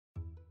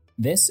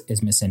This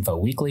is Misinfo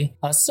Weekly,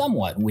 a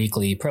somewhat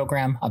weekly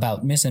program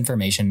about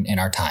misinformation in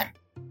our time.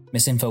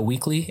 Misinfo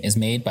Weekly is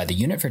made by the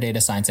Unit for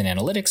Data Science and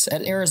Analytics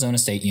at Arizona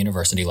State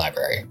University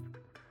Library.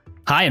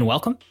 Hi and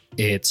welcome.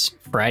 It's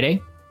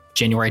Friday,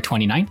 January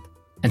 29th,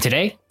 and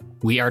today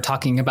we are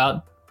talking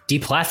about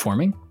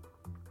deplatforming.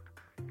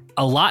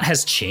 A lot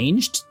has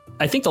changed.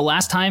 I think the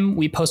last time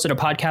we posted a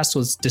podcast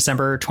was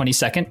December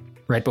 22nd,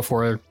 right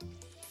before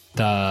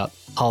the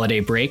holiday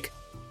break.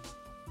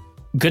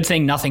 Good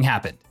thing nothing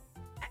happened.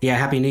 Yeah,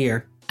 Happy New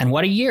Year. And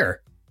what a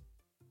year.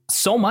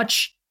 So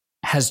much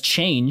has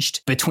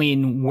changed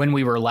between when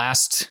we were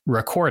last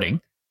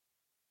recording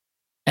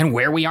and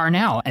where we are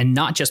now. And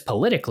not just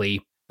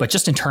politically, but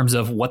just in terms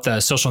of what the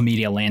social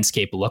media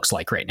landscape looks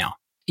like right now.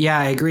 Yeah,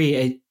 I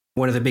agree.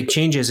 One of the big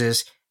changes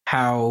is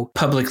how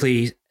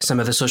publicly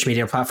some of the social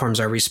media platforms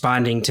are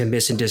responding to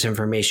mis and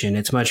disinformation.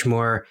 It's much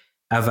more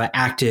of an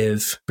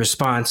active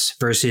response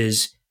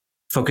versus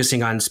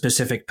focusing on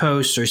specific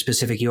posts or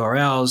specific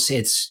URLs.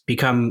 It's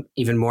become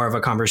even more of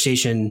a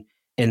conversation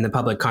in the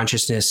public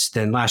consciousness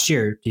than last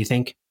year, do you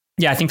think?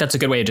 Yeah, I think that's a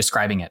good way of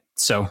describing it.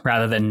 So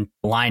rather than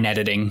line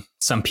editing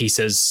some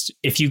pieces,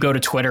 if you go to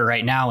Twitter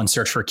right now and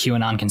search for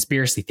QAnon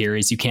conspiracy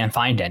theories, you can't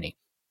find any.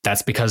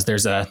 That's because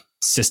there's a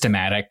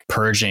systematic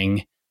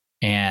purging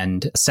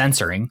and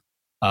censoring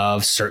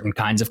of certain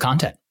kinds of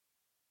content.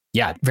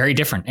 Yeah, very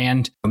different.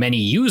 And many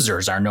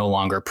users are no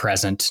longer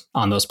present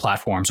on those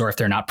platforms, or if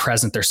they're not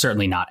present, they're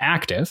certainly not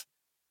active.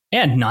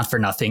 And not for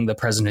nothing, the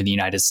president of the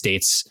United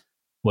States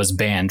was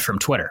banned from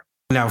Twitter.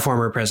 Now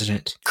former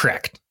president.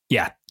 Correct.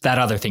 Yeah, that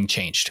other thing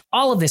changed.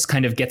 All of this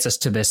kind of gets us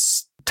to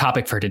this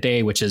topic for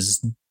today, which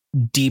is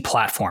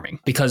deplatforming.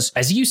 Because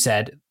as you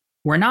said,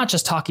 we're not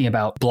just talking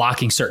about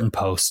blocking certain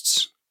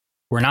posts.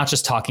 We're not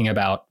just talking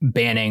about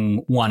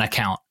banning one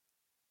account.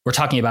 We're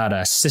talking about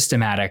a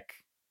systematic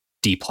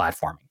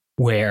deplatforming,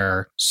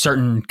 where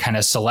certain kind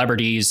of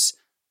celebrities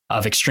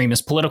of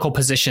extremist political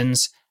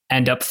positions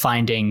end up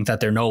finding that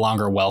they're no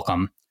longer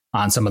welcome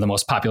on some of the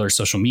most popular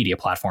social media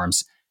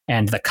platforms.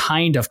 And the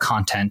kind of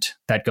content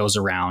that goes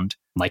around,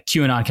 like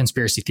QAnon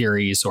conspiracy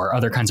theories or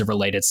other kinds of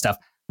related stuff,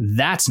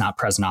 that's not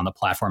present on the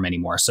platform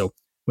anymore. So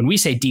when we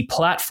say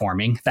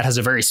deplatforming, that has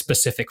a very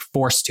specific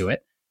force to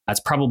it. That's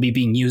probably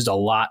being used a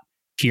lot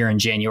here in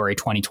January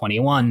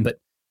 2021. But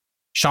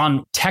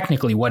Sean,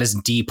 technically, what is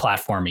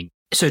deplatforming?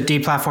 So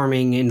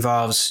deplatforming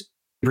involves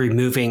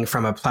removing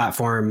from a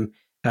platform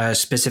a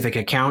specific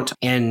account.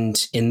 And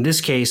in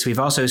this case, we've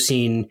also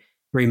seen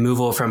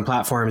removal from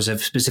platforms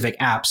of specific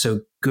apps.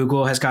 So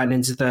Google has gotten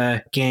into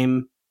the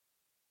game,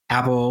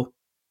 Apple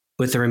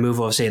with the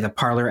removal of, say, the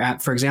Parler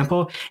app, for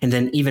example. And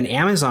then even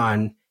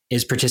Amazon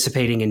is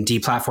participating in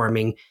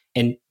deplatforming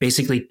and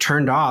basically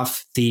turned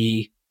off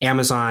the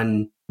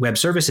Amazon Web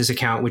Services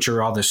account, which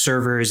are all the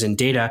servers and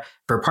data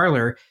for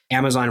Parler.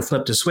 Amazon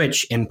flipped a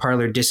switch and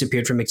Parler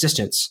disappeared from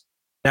existence.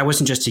 That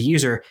wasn't just a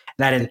user.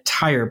 That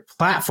entire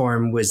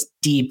platform was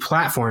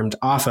deplatformed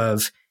off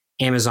of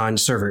Amazon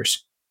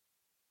servers.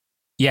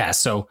 Yeah,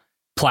 so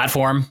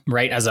platform,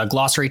 right, as a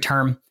glossary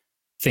term,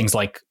 things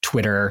like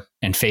Twitter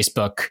and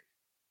Facebook,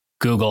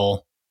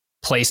 Google,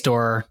 Play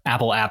Store,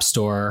 Apple App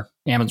Store,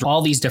 Amazon,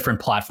 all these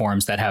different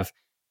platforms that have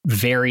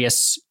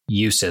various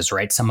uses,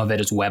 right? Some of it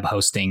is web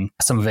hosting,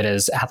 some of it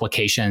is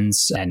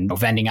applications and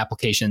vending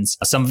applications,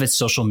 some of it's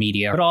social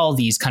media, but all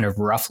these kind of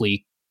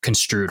roughly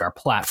construed are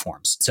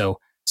platforms. So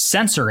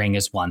censoring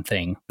is one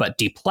thing, but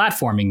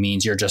deplatforming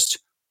means you're just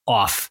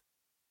off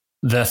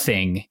the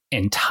thing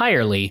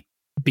entirely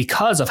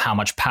because of how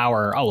much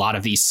power a lot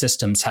of these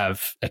systems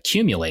have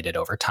accumulated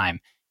over time.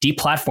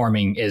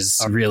 Deplatforming is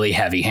a really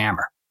heavy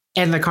hammer.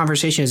 And the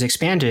conversation has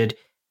expanded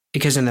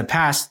because in the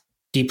past,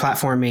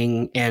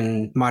 deplatforming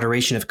and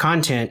moderation of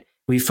content,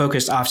 we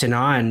focused often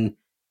on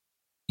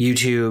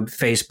YouTube,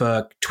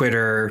 Facebook,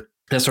 Twitter,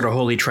 that sort of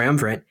holy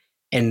triumvirate.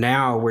 And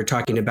now we're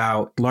talking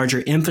about larger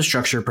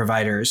infrastructure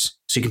providers.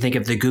 So you can think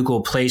of the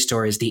Google Play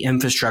Store as the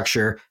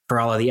infrastructure for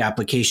all of the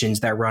applications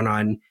that run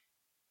on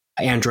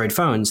Android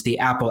phones. The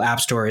Apple App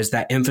Store is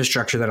that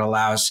infrastructure that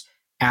allows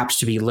apps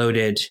to be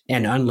loaded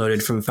and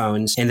unloaded from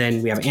phones. And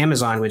then we have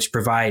Amazon, which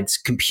provides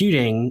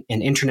computing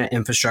and internet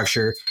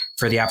infrastructure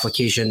for the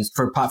applications,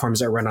 for platforms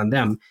that run on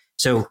them.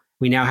 So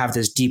we now have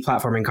this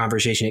deplatforming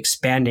conversation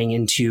expanding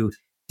into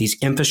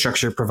these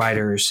infrastructure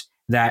providers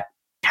that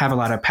have a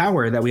lot of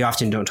power that we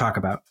often don't talk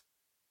about.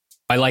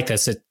 I like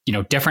this.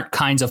 Different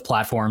kinds of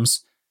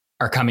platforms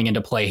are coming into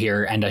play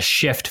here, and a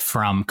shift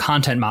from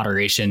content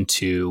moderation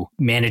to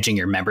managing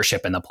your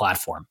membership in the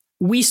platform.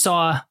 We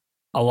saw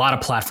a lot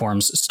of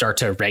platforms start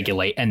to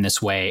regulate in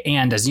this way.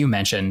 And as you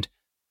mentioned,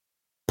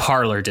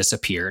 Parler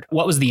disappeared.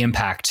 What was the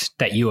impact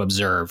that you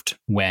observed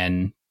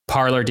when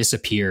Parler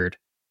disappeared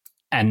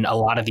and a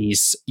lot of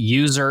these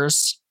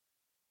users,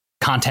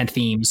 content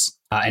themes,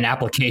 and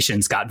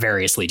applications got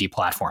variously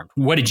deplatformed?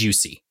 What did you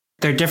see?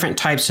 There are different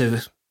types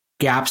of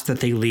gaps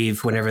that they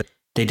leave whenever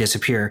they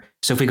disappear.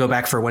 So if we go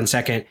back for 1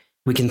 second,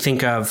 we can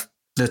think of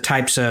the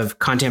types of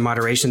content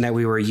moderation that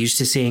we were used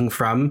to seeing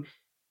from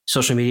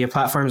social media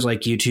platforms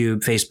like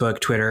YouTube, Facebook,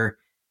 Twitter,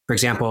 for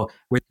example,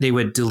 where they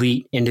would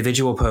delete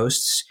individual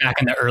posts.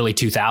 Back in the early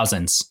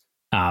 2000s.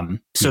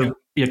 So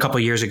a couple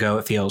of years ago,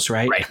 it feels,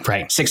 right?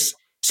 Right. 6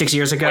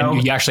 years ago.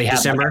 When you actually had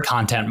December. like a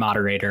content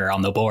moderator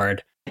on the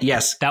board.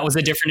 Yes. That was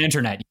a different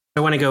internet. I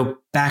want to go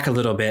back a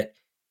little bit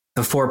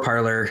before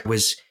Parler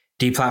was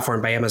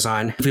deplatformed by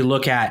Amazon. If we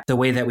look at the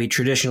way that we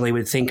traditionally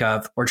would think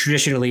of, or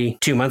traditionally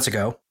 2 months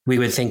ago, we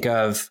would think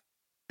of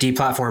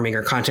deplatforming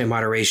or content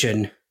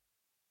moderation,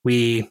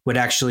 we would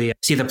actually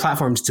see the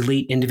platforms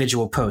delete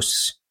individual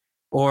posts,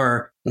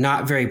 or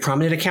not very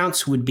prominent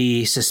accounts would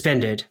be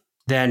suspended.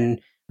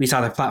 Then we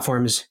saw the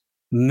platforms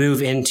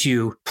move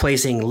into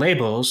placing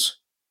labels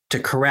to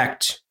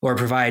correct or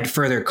provide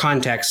further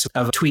context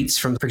of tweets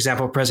from, for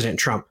example, President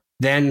Trump.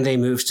 Then they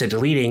moved to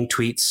deleting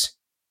tweets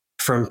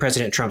from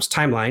President Trump's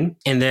timeline.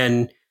 And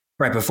then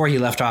right before he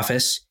left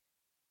office,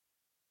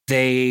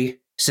 they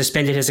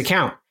suspended his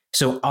account.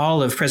 So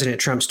all of President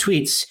Trump's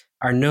tweets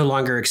are no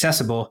longer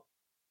accessible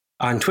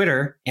on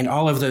Twitter. And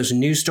all of those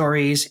news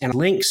stories and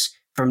links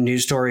from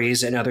news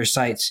stories and other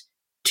sites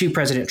to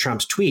President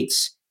Trump's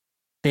tweets,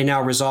 they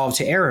now resolve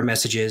to error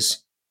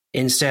messages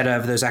instead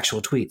of those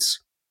actual tweets.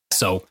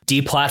 So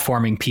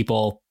deplatforming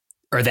people,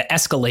 or the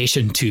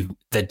escalation to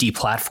the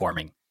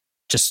deplatforming,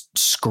 just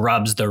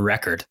scrubs the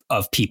record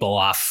of people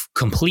off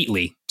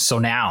completely. So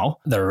now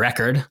the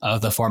record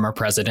of the former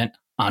president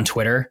on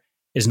Twitter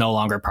is no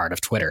longer part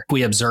of Twitter.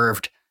 We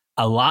observed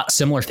a lot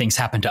similar things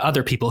happen to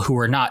other people who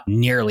were not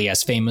nearly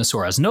as famous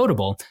or as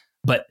notable,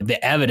 but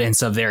the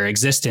evidence of their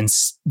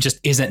existence just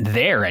isn't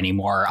there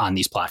anymore on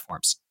these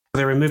platforms.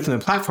 They're removed from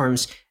the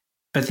platforms,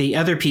 but the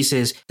other piece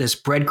is this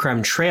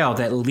breadcrumb trail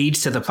that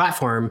leads to the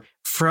platform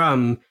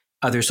from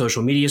other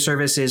social media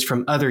services,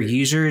 from other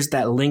users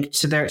that linked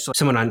to their. So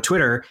someone on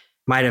Twitter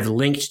might have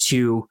linked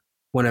to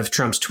one of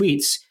Trump's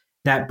tweets.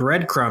 That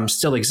breadcrumb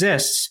still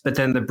exists, but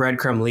then the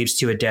breadcrumb leads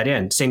to a dead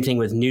end. Same thing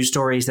with news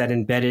stories that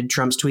embedded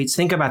Trump's tweets.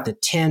 Think about the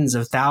tens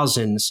of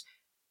thousands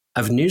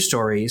of news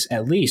stories,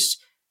 at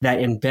least, that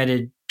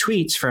embedded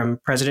tweets from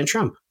President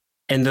Trump.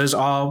 And those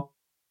all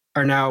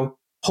are now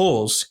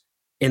holes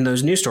in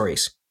those news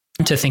stories.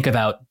 To think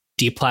about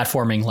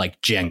deplatforming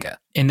like Jenga,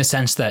 in the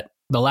sense that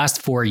the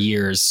last 4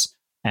 years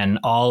and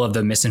all of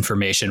the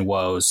misinformation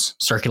woes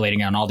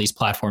circulating on all these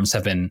platforms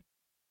have been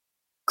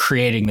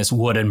creating this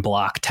wooden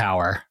block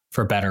tower,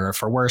 for better or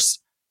for worse.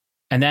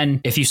 And then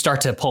if you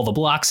start to pull the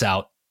blocks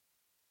out,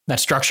 that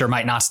structure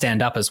might not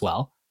stand up as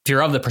well. If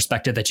you're of the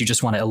perspective that you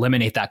just want to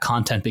eliminate that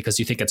content because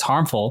you think it's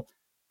harmful,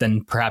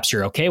 then perhaps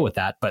you're okay with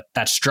that. But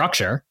that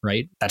structure,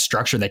 right? That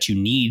structure that you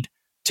need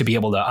to be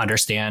able to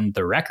understand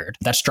the record,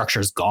 that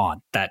structure is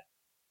gone. That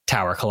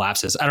tower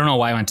collapses. I don't know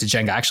why I went to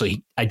Jenga.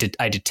 Actually, I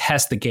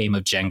detest the game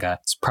of Jenga.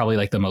 It's probably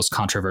like the most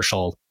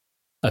controversial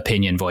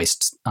opinion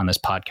voiced on this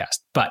podcast.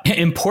 But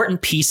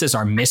important pieces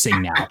are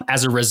missing now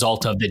as a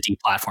result of the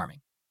deplatforming.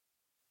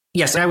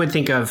 Yes, I would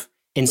think of,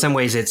 in some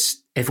ways,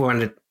 it's, if we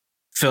wanted to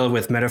fill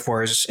with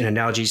metaphors and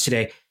analogies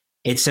today,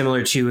 it's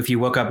similar to if you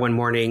woke up one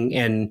morning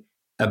and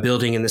a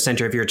building in the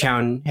center of your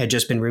town had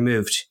just been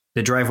removed.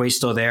 The driveway's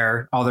still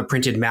there. All the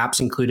printed maps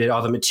included,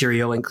 all the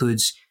material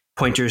includes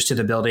pointers to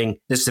the building.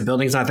 The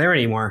building's not there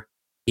anymore.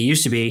 It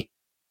used to be.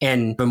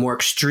 And a more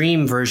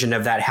extreme version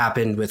of that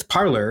happened with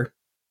Parler,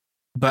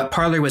 but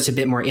Parler was a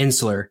bit more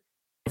insular.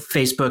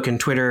 Facebook and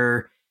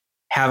Twitter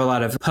have a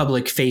lot of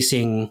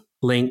public-facing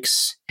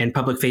links and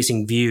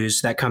public-facing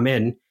views that come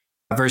in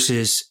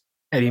versus,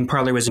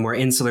 Parler was a more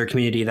insular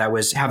community that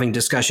was having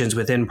discussions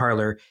within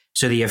Parler.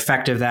 So the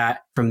effect of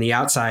that from the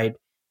outside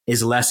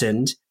is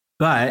lessened.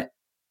 But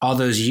all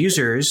those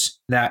users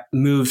that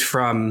moved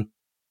from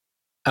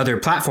other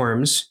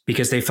platforms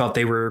because they felt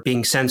they were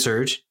being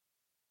censored,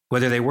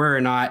 whether they were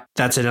or not,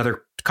 that's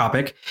another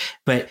topic,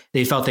 but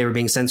they felt they were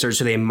being censored.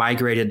 So they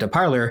migrated to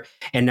Parler,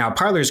 and now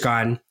Parler's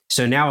gone.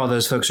 So now all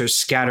those folks are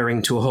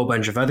scattering to a whole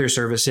bunch of other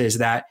services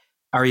that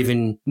are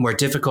even more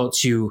difficult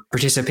to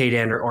participate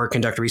in or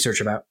conduct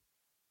research about.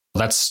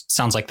 That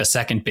sounds like the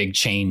second big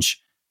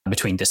change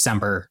between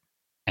December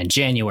and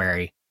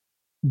January.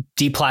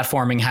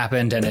 Deplatforming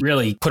happened and it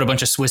really put a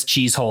bunch of Swiss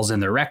cheese holes in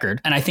the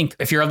record. And I think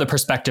if you're of the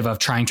perspective of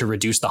trying to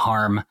reduce the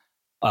harm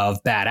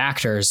of bad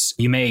actors,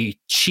 you may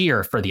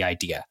cheer for the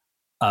idea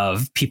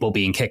of people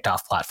being kicked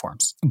off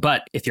platforms.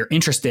 But if you're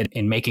interested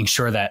in making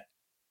sure that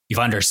you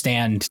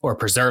understand or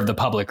preserve the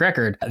public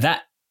record,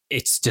 that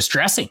it's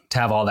distressing to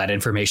have all that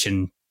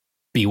information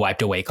be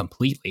wiped away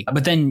completely.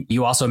 But then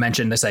you also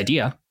mentioned this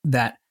idea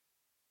that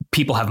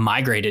people have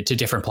migrated to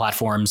different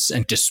platforms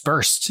and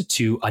dispersed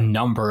to a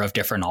number of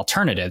different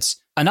alternatives.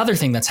 Another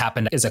thing that's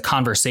happened is a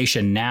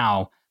conversation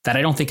now that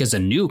I don't think is a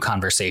new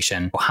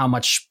conversation. How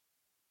much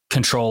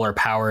control or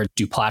power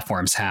do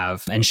platforms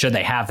have? And should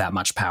they have that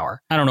much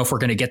power? I don't know if we're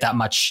going to get that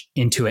much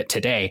into it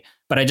today,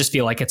 but I just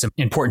feel like it's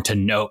important to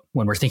note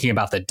when we're thinking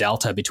about the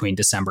delta between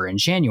December and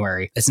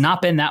January, it's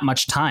not been that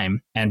much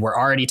time. And we're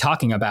already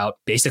talking about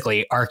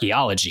basically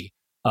archaeology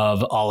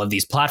of all of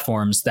these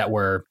platforms that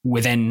were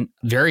within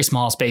very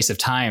small space of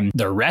time,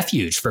 the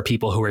refuge for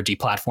people who were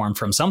deplatformed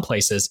from some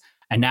places.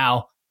 And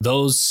now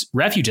those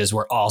refuges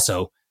were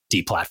also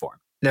deplatformed.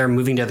 they're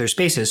moving to other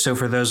spaces. So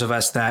for those of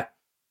us that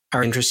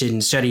are interested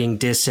in studying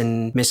dis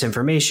and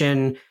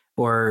misinformation,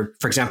 or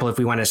for example, if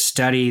we want to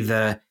study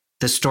the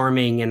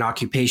storming and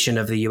occupation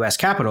of the US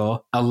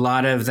Capitol, a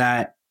lot of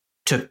that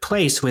took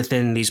place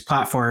within these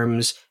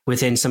platforms,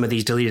 within some of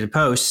these deleted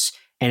posts.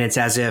 And it's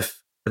as if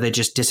they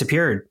just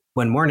disappeared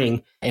one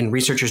morning and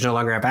researchers no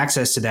longer have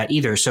access to that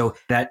either. So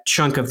that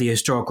chunk of the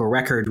historical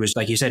record was,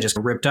 like you said, just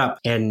ripped up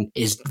and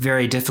is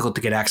very difficult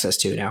to get access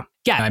to now.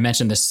 Yeah, I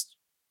mentioned this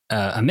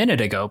a minute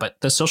ago, but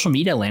the social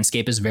media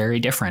landscape is very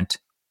different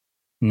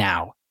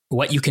now.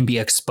 What you can be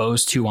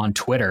exposed to on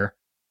Twitter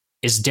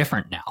is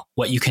different now.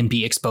 What you can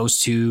be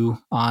exposed to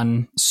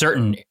on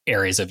certain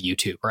areas of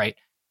YouTube, right,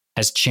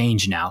 has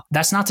changed now.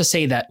 That's not to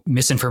say that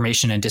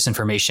misinformation and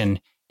disinformation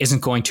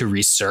isn't going to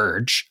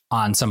resurge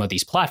on some of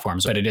these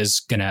platforms, but it is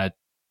going to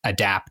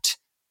adapt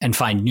and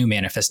find new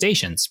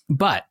manifestations.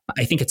 But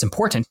I think it's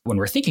important when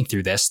we're thinking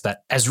through this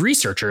that as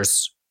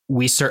researchers,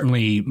 we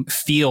certainly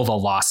feel the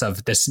loss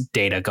of this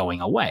data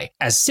going away.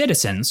 As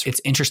citizens,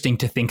 it's interesting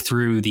to think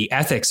through the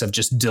ethics of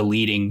just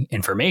deleting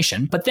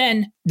information. But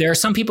then there are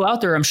some people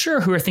out there, I'm sure,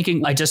 who are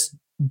thinking, I just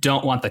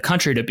don't want the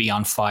country to be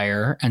on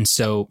fire. And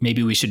so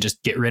maybe we should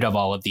just get rid of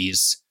all of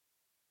these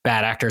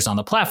bad actors on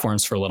the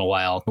platforms for a little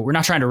while. But we're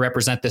not trying to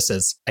represent this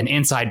as an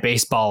inside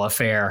baseball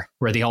affair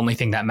where the only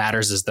thing that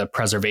matters is the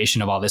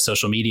preservation of all this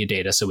social media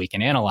data so we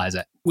can analyze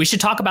it. We should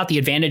talk about the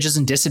advantages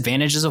and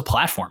disadvantages of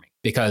platforming,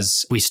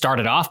 because we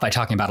started off by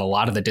talking about a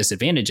lot of the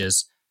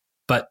disadvantages.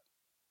 But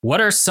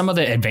what are some of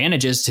the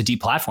advantages to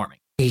deplatforming?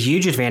 A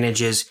huge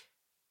advantage is,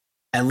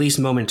 at least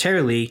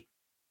momentarily,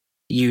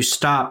 you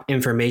stop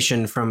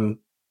information from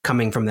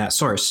coming from that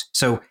source.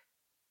 So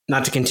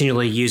not to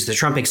continually use the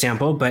Trump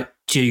example, but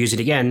to use it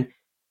again,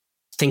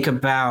 think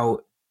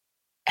about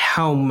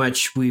how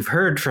much we've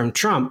heard from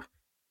Trump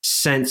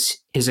since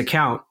his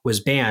account was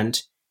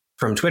banned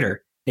from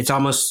Twitter. It's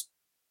almost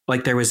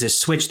like there was this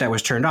switch that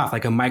was turned off,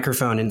 like a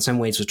microphone in some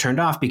ways was turned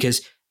off,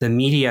 because the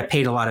media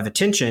paid a lot of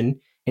attention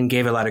and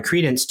gave a lot of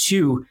credence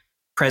to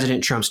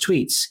President Trump's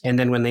tweets. And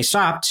then when they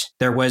stopped,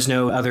 there was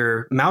no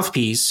other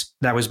mouthpiece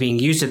that was being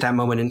used at that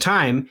moment in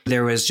time.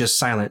 There was just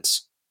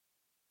silence.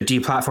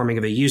 Deplatforming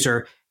of a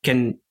user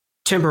can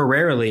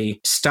temporarily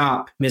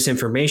stop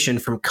misinformation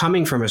from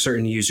coming from a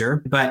certain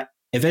user, but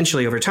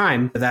eventually over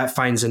time, that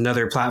finds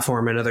another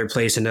platform, another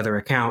place, another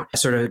account,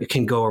 sort of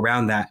can go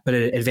around that. But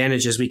an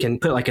advantage is we can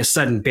put like a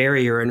sudden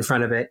barrier in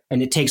front of it,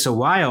 and it takes a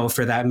while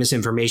for that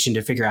misinformation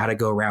to figure out how to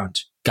go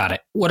around. Got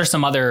it. What are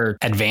some other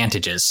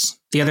advantages?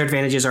 The other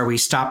advantages are we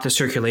stop the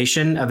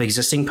circulation of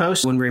existing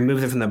posts. When we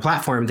remove them from the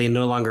platform, they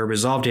no longer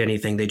resolve to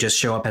anything. They just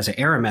show up as an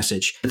error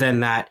message.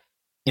 Then that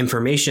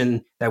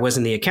information that was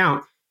in the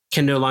account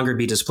can no longer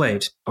be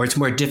displayed, or it's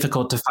more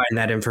difficult to find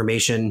that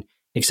information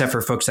except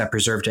for folks that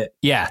preserved it.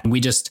 Yeah, we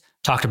just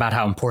talked about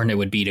how important it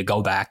would be to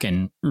go back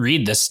and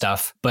read this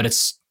stuff, but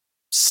it's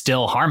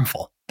still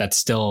harmful. That's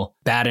still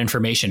bad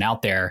information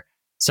out there.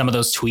 Some of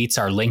those tweets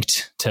are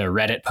linked to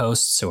Reddit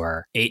posts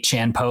or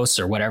 8chan posts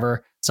or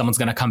whatever. Someone's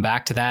going to come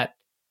back to that.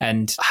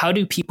 And how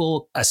do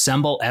people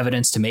assemble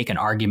evidence to make an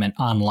argument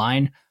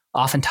online?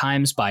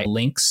 Oftentimes by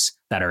links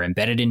that are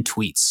embedded in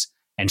tweets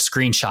and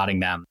screenshotting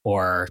them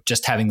or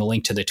just having the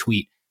link to the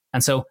tweet.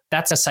 And so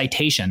that's a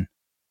citation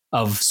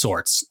of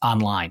sorts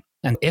online.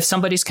 And if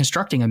somebody's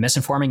constructing a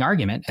misinforming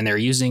argument and they're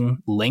using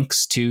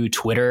links to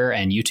Twitter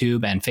and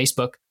YouTube and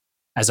Facebook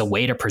as a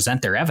way to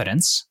present their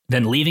evidence,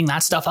 then leaving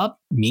that stuff up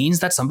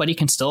means that somebody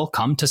can still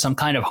come to some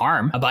kind of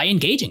harm by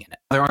engaging in it.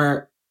 There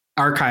are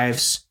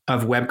archives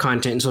of web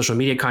content and social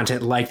media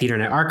content like the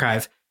Internet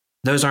Archive.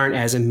 Those aren't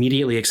as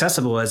immediately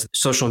accessible as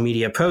social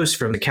media posts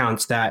from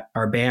accounts that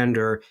are banned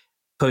or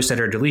posts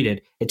that are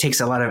deleted. It takes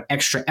a lot of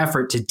extra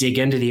effort to dig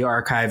into the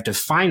archive to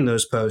find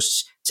those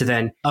posts, to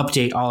then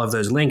update all of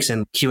those links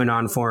in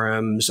QAnon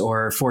forums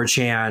or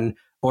 4chan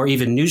or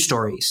even news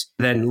stories,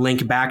 then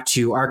link back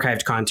to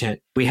archived content.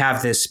 We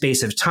have this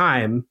space of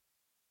time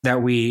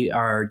that we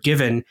are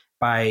given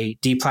by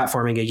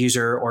deplatforming a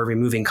user or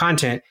removing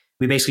content.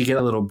 We basically get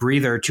a little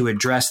breather to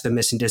address the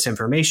mis and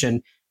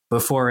disinformation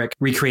before it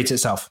recreates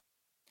itself.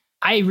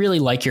 I really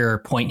like your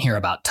point here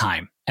about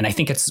time. And I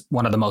think it's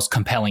one of the most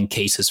compelling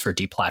cases for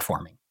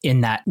deplatforming,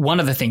 in that one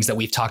of the things that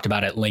we've talked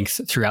about at length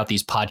throughout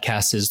these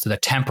podcasts is the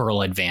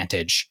temporal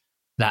advantage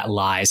that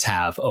lies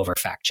have over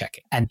fact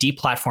checking. And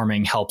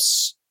deplatforming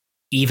helps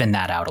even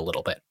that out a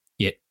little bit.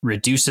 It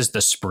reduces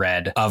the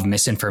spread of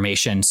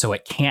misinformation so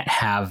it can't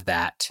have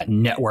that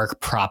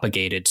network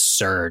propagated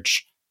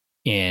surge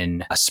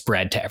in a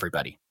spread to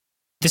everybody.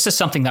 This is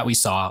something that we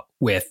saw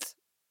with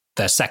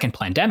the second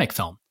Plandemic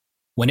film.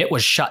 When it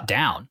was shut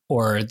down,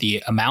 or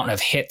the amount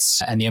of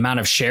hits and the amount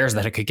of shares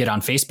that it could get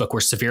on Facebook were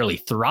severely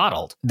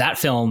throttled, that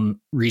film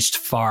reached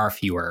far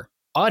fewer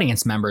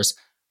audience members.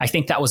 I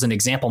think that was an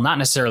example, not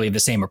necessarily of the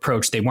same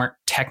approach. They weren't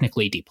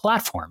technically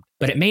deplatformed,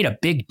 but it made a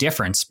big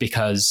difference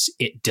because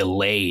it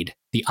delayed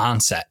the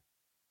onset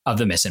of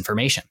the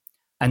misinformation.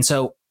 And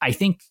so I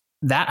think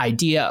that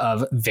idea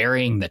of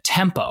varying the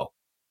tempo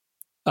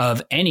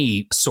of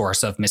any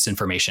source of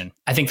misinformation.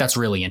 I think that's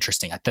really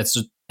interesting.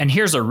 And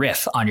here's a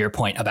riff on your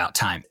point about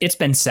time. It's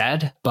been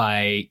said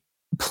by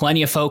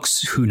plenty of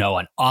folks who know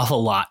an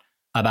awful lot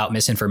about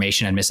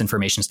misinformation and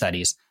misinformation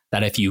studies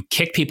that if you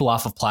kick people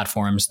off of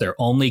platforms, they're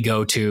only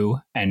go to,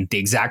 and the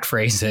exact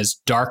phrase is,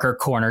 darker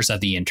corners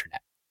of the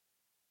internet.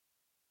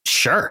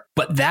 Sure,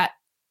 but that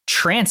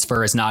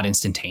transfer is not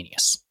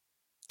instantaneous.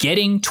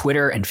 Getting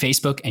Twitter and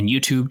Facebook and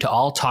YouTube to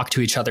all talk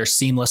to each other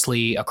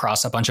seamlessly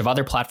across a bunch of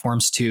other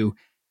platforms too,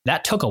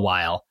 that took a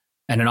while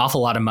and an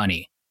awful lot of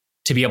money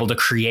to be able to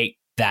create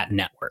that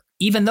network.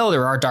 Even though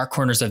there are dark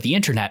corners of the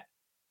internet,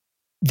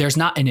 there's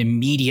not an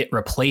immediate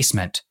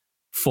replacement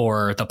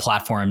for the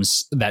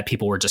platforms that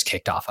people were just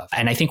kicked off of.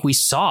 And I think we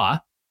saw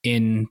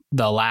in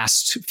the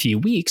last few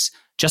weeks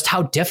just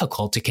how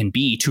difficult it can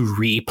be to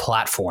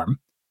re-platform.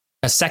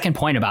 A second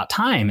point about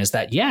time is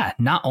that,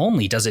 not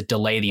only does it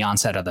delay the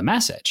onset of the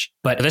message,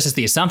 but this is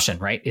the assumption,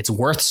 right? It's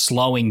worth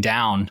slowing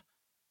down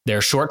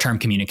their short-term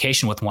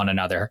communication with one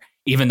another,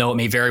 even though it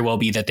may very well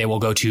be that they will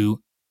go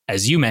to,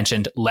 as you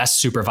mentioned, less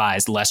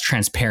supervised, less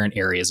transparent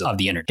areas of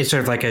the internet. It's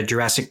sort of like a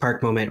Jurassic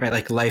Park moment, right?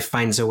 Like life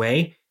finds a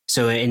way.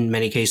 So in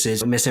many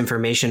cases,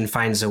 misinformation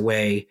finds a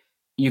way.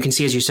 You can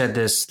see, as you said,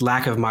 this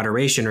lack of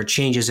moderation or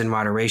changes in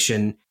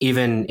moderation,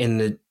 even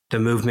in the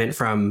movement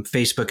from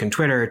Facebook and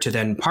Twitter to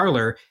then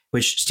Parler,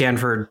 which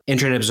Stanford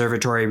Internet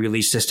Observatory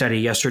released a study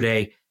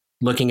yesterday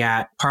looking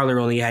at Parler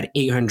only had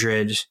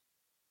 800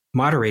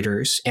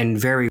 moderators and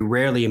very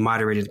rarely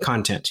moderated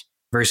content,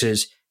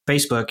 versus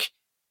Facebook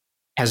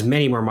has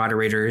many more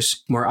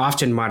moderators, more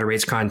often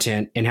moderates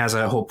content, and has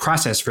a whole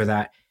process for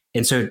that.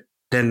 And so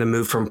then the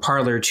move from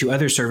Parler to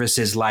other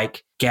services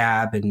like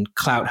Gab and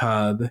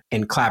CloutHub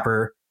and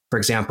Clapper, for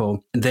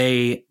example,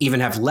 they even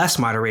have less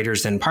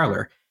moderators than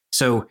Parler.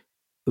 So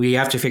we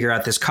have to figure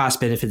out this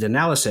cost-benefit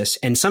analysis.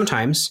 And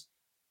sometimes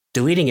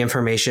deleting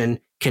information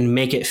can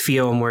make it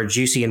feel more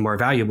juicy and more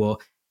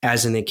valuable,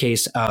 as in the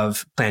case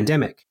of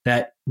Plandemic,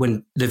 that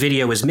when the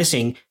video was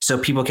missing, so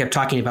people kept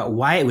talking about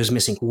why it was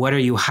missing. What are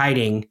you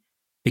hiding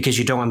because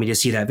you don't want me to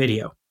see that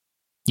video?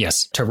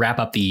 Yes. To wrap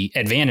up the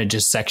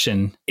advantages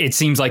section, it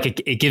seems like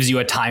it gives you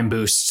a time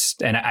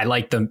boost. And I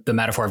like the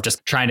metaphor of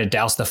just trying to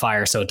douse the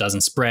fire so it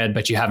doesn't spread,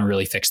 but you haven't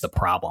really fixed the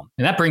problem.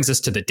 And that brings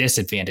us to the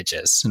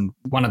disadvantages. And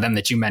one of them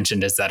that you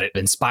mentioned is that it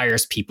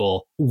inspires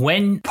people.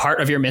 When part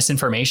of your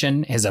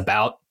misinformation is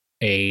about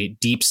a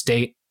deep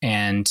state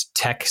and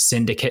tech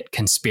syndicate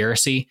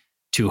conspiracy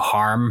to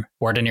harm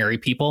ordinary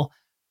people,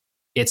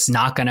 it's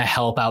not going to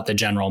help out the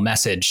general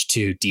message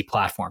to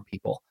deplatform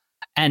people.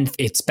 And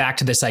it's back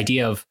to this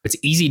idea of it's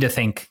easy to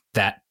think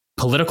that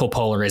political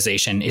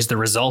polarization is the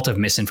result of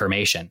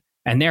misinformation.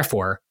 And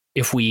therefore,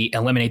 if we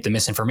eliminate the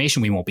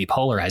misinformation, we won't be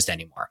polarized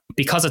anymore.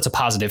 Because it's a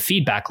positive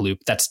feedback loop,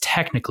 that's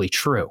technically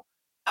true.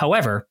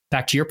 However,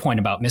 back to your point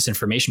about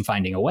misinformation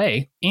finding a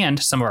way,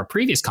 and some of our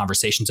previous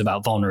conversations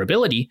about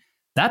vulnerability,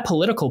 that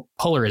political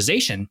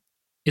polarization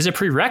is a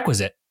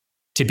prerequisite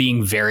to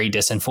being very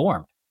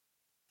disinformed.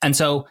 And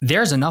so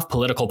there's enough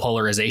political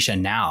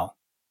polarization now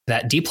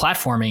that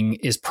deplatforming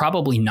is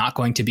probably not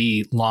going to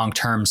be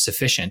long-term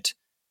sufficient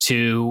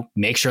to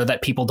make sure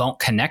that people don't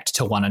connect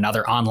to one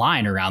another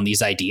online around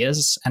these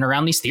ideas and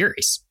around these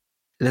theories.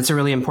 That's a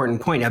really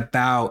important point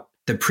about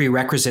the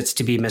prerequisites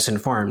to be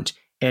misinformed.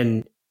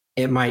 And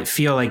it might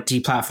feel like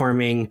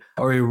deplatforming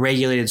or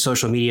regulated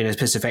social media in a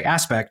specific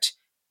aspect,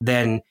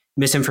 then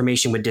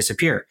misinformation would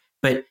disappear.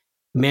 But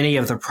many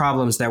of the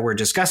problems that we're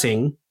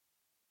discussing,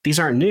 these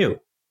aren't new.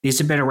 These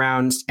have been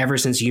around ever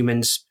since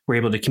humans were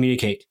able to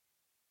communicate.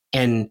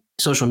 And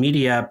social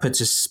media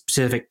puts a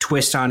specific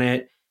twist on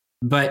it,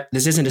 but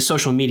this isn't a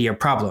social media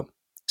problem.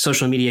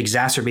 Social media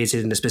exacerbates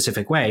it in a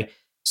specific way.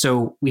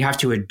 So we have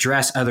to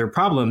address other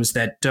problems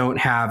that don't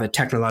have a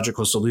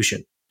technological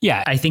solution.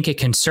 Yeah, I think it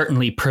can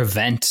certainly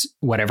prevent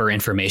whatever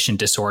information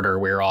disorder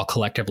we're all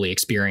collectively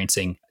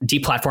experiencing.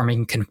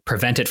 Deplatforming can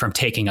prevent it from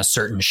taking a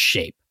certain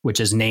shape, which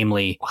is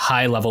namely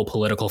high-level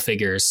political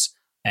figures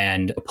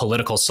and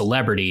political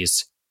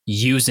celebrities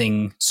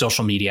using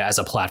social media as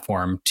a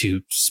platform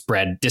to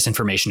spread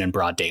disinformation in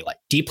broad daylight.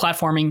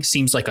 Deplatforming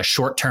seems like a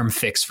short-term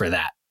fix for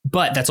that.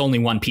 But that's only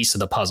one piece of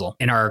the puzzle.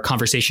 In our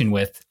conversation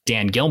with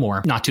Dan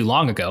Gilmore not too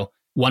long ago,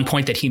 one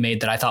point that he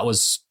made that I thought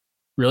was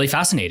really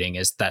fascinating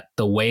is that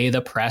the way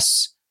the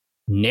press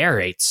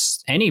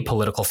narrates any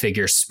political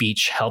figure's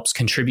speech helps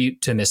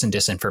contribute to mis and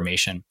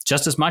disinformation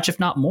just as much,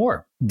 if not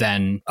more,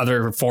 than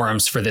other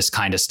forums for this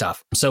kind of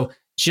stuff. So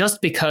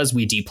just because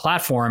we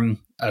deplatform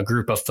a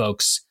group of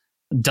folks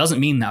doesn't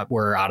mean that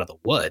we're out of the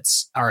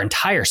woods. Our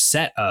entire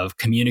set of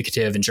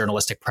communicative and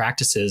journalistic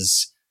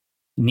practices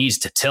needs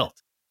to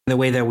tilt. The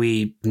way that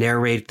we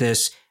narrate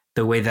this,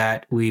 the way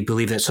that we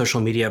believe that social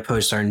media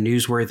posts are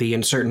newsworthy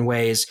in certain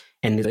ways,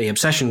 and the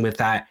obsession with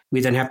that, we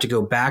then have to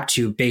go back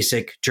to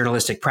basic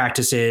journalistic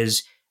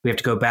practices. We have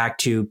to go back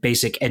to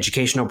basic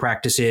educational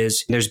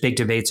practices. There's big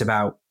debates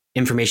about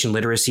information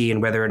literacy and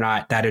whether or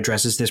not that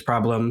addresses this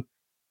problem.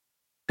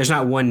 There's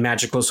not one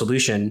magical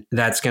solution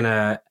that's going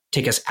to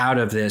take us out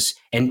of this.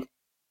 And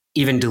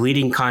even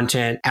deleting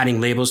content,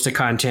 adding labels to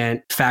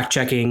content, fact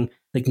checking,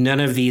 like none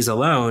of these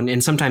alone,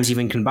 and sometimes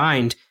even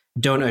combined,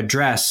 don't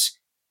address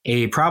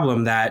a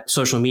problem that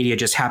social media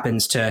just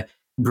happens to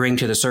bring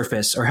to the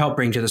surface or help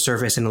bring to the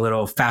surface in a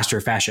little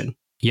faster fashion.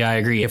 Yeah, I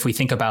agree. If we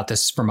think about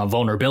this from a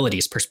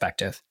vulnerabilities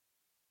perspective,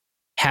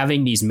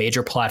 having these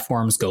major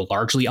platforms go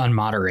largely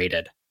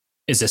unmoderated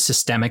is a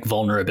systemic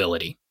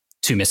vulnerability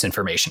to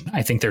misinformation.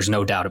 I think there's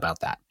no doubt about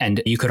that.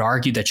 And you could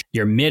argue that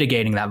you're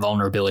mitigating that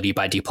vulnerability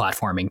by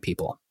deplatforming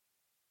people.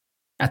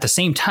 At the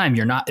same time,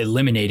 you're not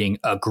eliminating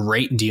a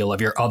great deal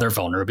of your other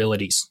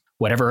vulnerabilities.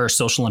 Whatever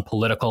social and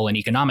political and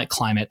economic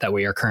climate that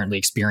we are currently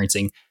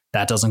experiencing,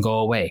 that doesn't go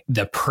away.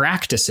 The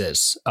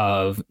practices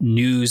of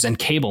news and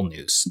cable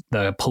news,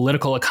 the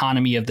political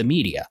economy of the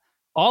media,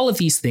 all of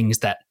these things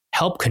that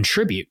help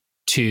contribute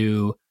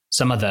to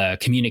some of the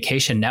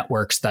communication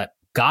networks that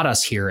got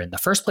us here in the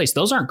first place,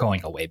 those aren't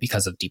going away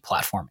because of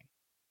deplatforming.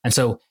 And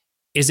so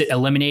is it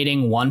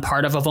eliminating one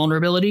part of a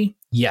vulnerability?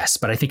 Yes,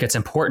 but I think it's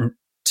important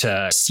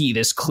to see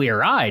this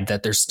clear-eyed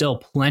that there's still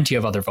plenty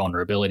of other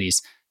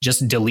vulnerabilities.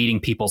 Just deleting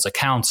people's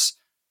accounts,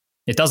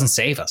 it doesn't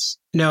save us.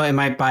 No, it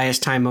might buy us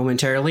time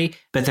momentarily,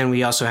 but then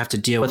we also have to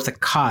deal with the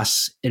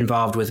costs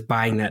involved with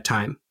buying that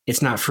time.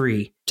 It's not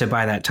free to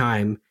buy that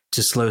time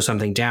to slow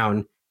something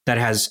down that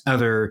has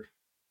other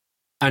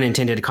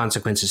unintended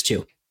consequences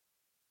too.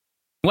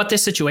 What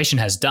this situation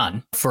has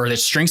done for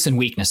its strengths and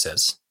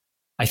weaknesses,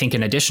 I think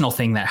an additional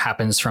thing that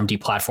happens from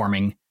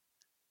deplatforming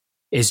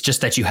is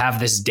just that you have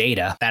this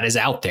data that is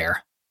out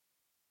there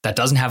that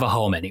doesn't have a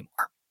home anymore.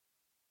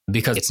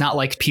 Because it's not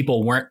like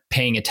people weren't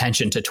paying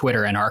attention to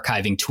Twitter and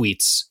archiving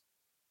tweets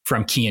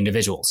from key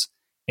individuals.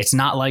 It's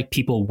not like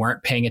people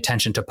weren't paying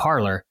attention to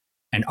Parler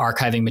and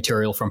archiving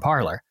material from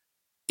Parler.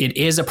 It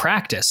is a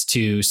practice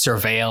to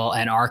surveil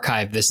and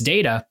archive this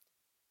data,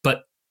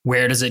 but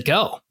where does it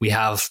go? We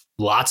have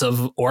lots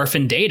of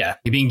orphan data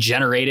being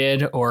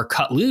generated or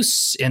cut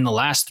loose in the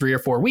last 3 or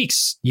 4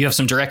 weeks. You have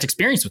some direct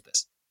experience with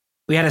this.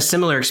 We had a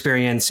similar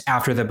experience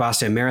after the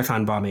Boston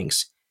Marathon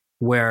bombings,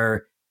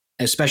 where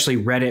especially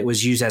Reddit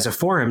was used as a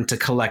forum to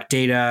collect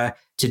data,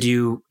 to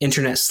do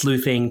internet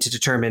sleuthing, to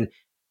determine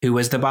who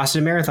was the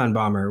Boston Marathon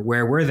bomber,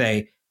 where were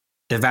they?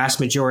 The vast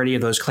majority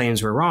of those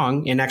claims were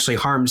wrong and actually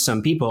harmed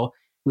some people.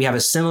 We have a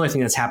similar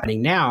thing that's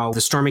happening now.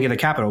 The storming of the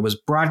Capitol was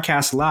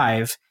broadcast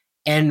live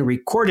and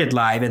recorded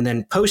live and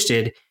then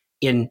posted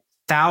in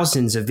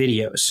thousands of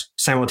videos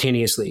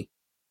simultaneously.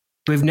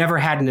 We've never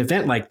had an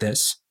event like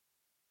this.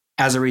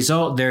 As a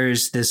result,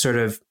 there's this sort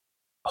of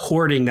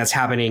hoarding that's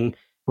happening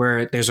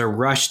where there's a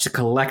rush to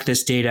collect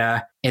this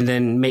data and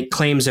then make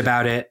claims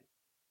about it.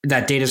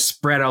 That data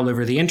spread all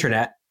over the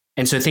internet.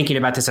 And so thinking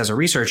about this as a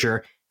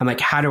researcher, I'm like,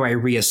 how do I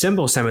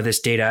reassemble some of this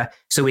data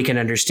so we can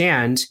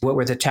understand what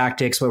were the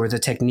tactics, what were the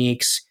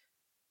techniques,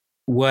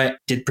 what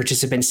did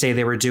participants say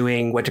they were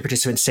doing, what did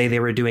participants say they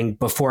were doing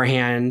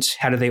beforehand,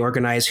 how did they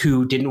organize,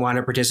 who didn't want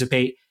to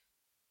participate.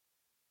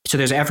 So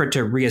there's an effort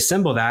to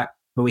reassemble that,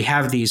 but we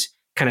have these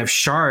kind of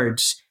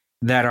shards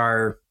that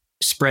are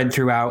spread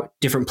throughout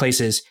different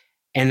places.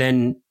 And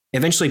then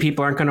eventually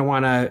people aren't going to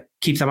want to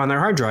keep them on their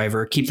hard drive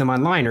or keep them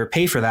online or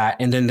pay for that.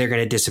 And then they're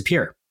going to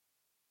disappear.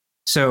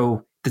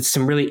 So that's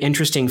some really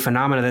interesting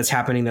phenomena that's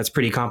happening that's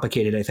pretty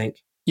complicated, I think.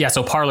 Yeah,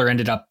 so Parler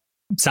ended up,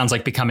 sounds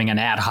like, becoming an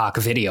ad hoc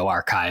video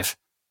archive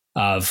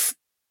of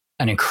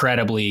an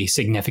incredibly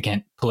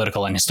significant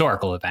political and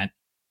historical event.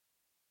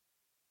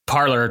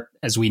 Parler,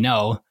 as we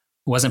know,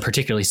 wasn't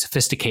particularly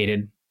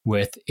sophisticated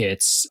with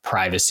its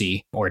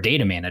privacy or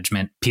data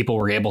management. People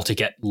were able to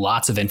get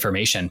lots of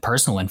information,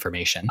 personal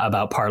information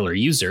about Parler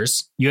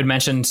users. You had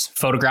mentioned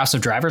photographs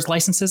of driver's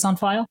licenses on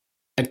file.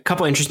 A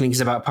couple interesting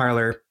things about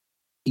Parler.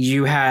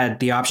 You had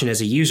the option as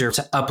a user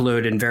to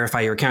upload and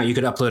verify your account. You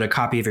could upload a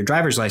copy of your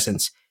driver's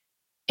license,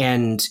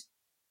 and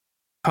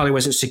probably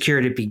wasn't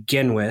secure to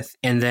begin with.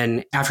 And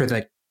then after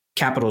the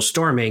Capitol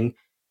storming,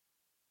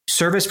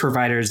 service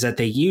providers that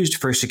they used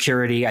for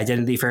security,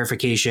 identity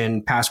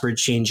verification, password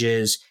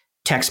changes,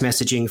 text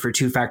messaging for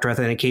two-factor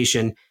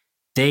authentication,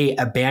 they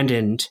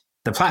abandoned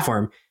the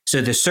platform. So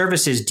the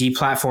services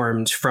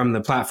deplatformed from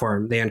the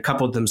platform. They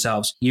uncoupled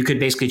themselves. You could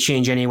basically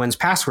change anyone's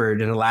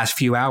password in the last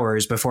few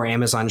hours before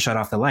Amazon shut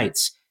off the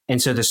lights.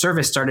 And so the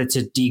service started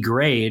to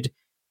degrade.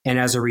 And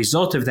as a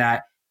result of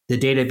that, the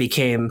data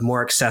became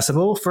more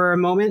accessible for a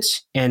moment.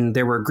 And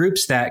there were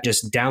groups that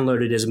just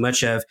downloaded as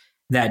much of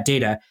that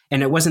data.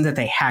 And it wasn't that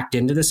they hacked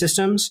into the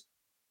systems.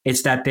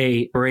 It's that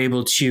they were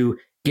able to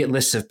get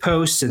lists of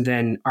posts and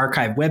then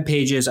archive web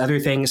pages, other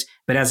things.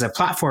 But as a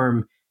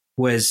platform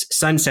was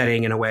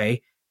sunsetting in a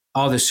way,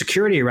 all the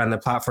security around the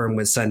platform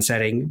was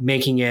sunsetting,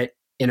 making it,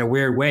 in a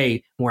weird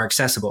way, more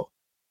accessible.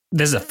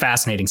 This is a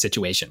fascinating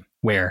situation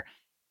where,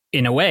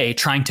 in a way,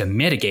 trying to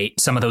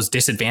mitigate some of those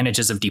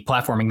disadvantages of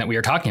deplatforming that we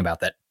were talking about,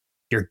 that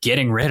you're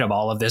getting rid of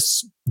all of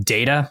this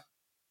data,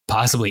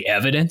 possibly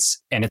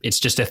evidence, and it's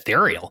just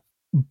ethereal.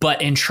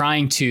 But in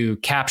trying to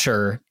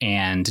capture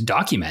and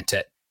document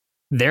it,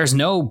 there's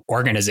no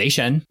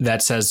organization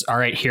that says, all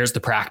right, here's the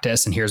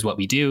practice and here's what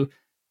we do.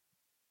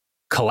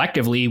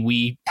 Collectively,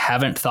 we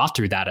haven't thought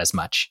through that as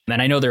much.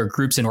 And I know there are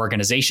groups and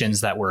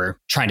organizations that were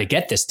trying to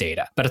get this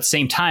data, but at the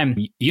same time,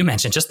 you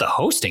mentioned just the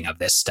hosting of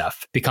this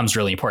stuff becomes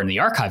really important. The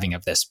archiving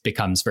of this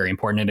becomes very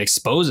important. It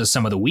exposes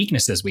some of the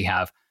weaknesses we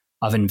have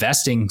of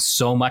investing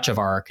so much of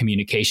our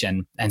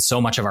communication and so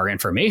much of our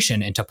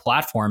information into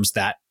platforms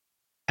that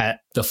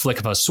at the flick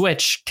of a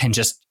switch can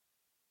just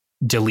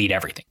delete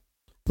everything.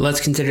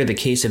 Let's consider the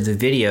case of the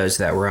videos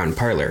that were on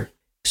Parler.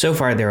 So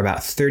far, there are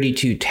about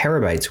 32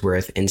 terabytes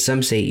worth, and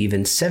some say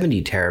even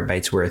 70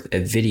 terabytes worth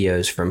of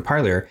videos from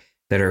Parler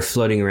that are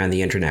floating around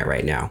the internet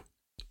right now.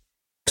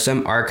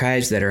 Some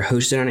archives that are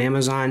hosted on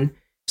Amazon,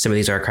 some of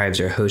these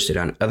archives are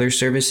hosted on other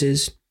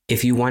services.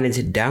 If you wanted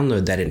to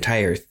download that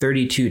entire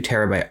 32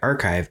 terabyte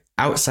archive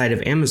outside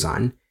of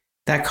Amazon,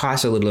 that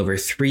costs a little over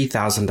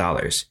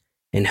 $3,000.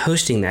 And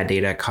hosting that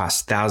data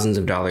costs thousands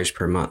of dollars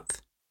per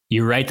month.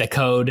 You write the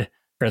code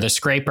for the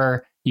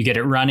scraper, you get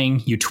it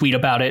running, you tweet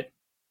about it,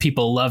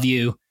 people love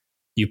you,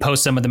 you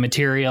post some of the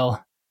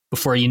material.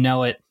 Before you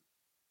know it,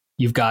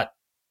 you've got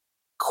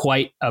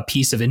quite a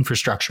piece of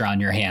infrastructure on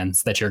your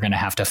hands that you're going to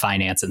have to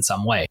finance in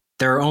some way.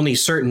 There are only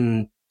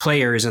certain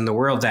players in the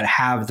world that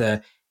have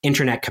the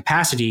internet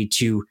capacity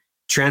to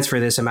transfer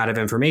this amount of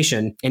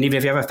information. And even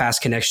if you have a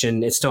fast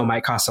connection, it still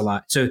might cost a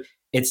lot. So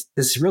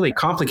it's really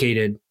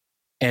complicated.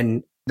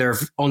 And there are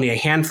only a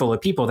handful of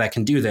people that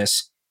can do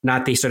this,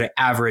 not the sort of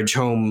average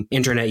home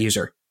internet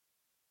user.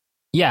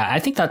 Yeah, I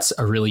think that's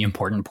a really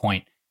important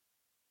point.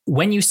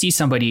 When you see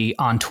somebody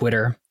on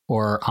Twitter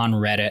or on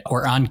Reddit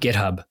or on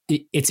GitHub,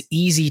 it's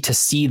easy to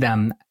see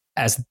them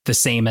as the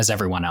same as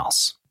everyone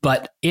else.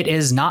 But it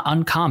is not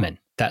uncommon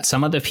that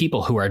some of the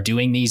people who are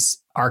doing these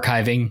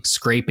archiving,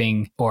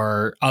 scraping,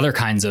 or other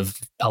kinds of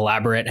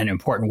elaborate and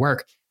important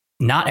work,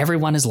 not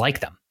everyone is like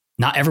them.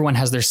 Not everyone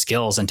has their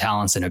skills and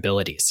talents and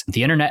abilities.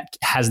 The internet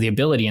has the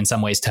ability in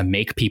some ways to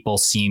make people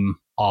seem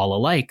all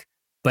alike,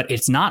 but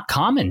it's not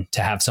common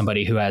to have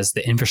somebody who has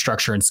the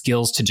infrastructure and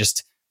skills to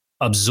just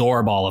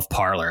absorb all of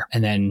Parler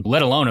and then,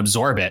 let alone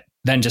absorb it,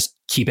 then just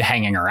keep it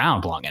hanging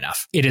around long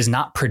enough. It is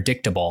not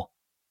predictable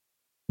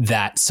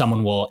that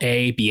someone will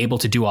A, be able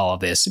to do all of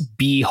this,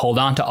 B, hold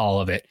on to all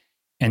of it,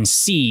 and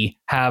C,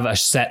 have a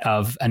set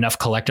of enough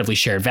collectively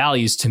shared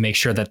values to make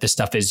sure that this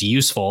stuff is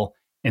useful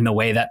in the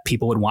way that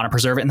people would want to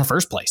preserve it in the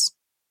first place.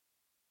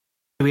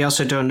 We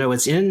also don't know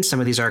what's in some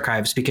of these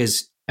archives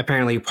because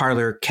apparently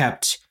Parler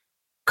kept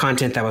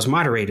content that was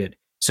moderated.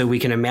 So we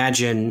can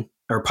imagine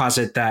or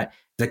posit that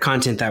the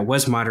content that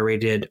was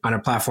moderated on a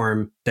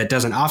platform that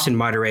doesn't often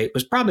moderate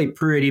was probably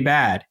pretty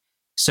bad.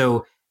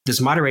 So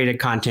this moderated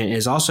content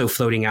is also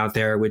floating out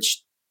there,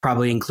 which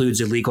probably includes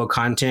illegal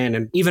content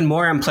and even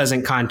more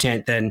unpleasant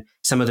content than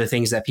some of the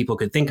things that people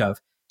could think of.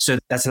 So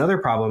that's another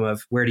problem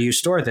of where do you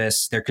store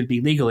this? There could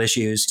be legal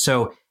issues.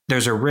 So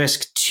there's a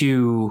risk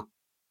to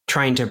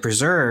trying to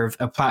preserve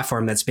a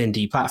platform that's been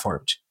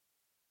deplatformed.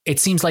 It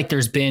seems like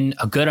there's been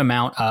a good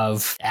amount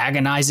of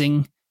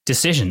agonizing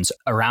decisions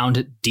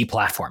around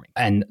deplatforming.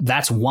 And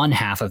that's one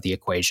half of the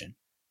equation.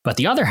 But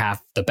the other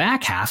half, the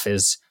back half,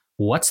 is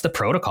what's the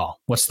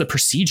protocol? What's the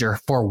procedure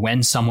for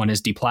when someone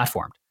is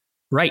deplatformed?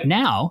 Right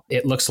now,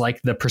 it looks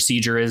like the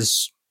procedure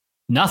is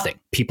nothing.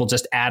 People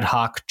just ad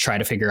hoc try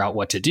to figure out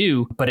what to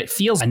do, but it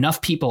feels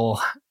enough people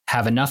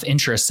have enough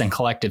interests and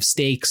collective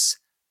stakes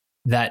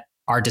that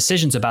our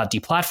decisions about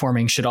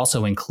deplatforming should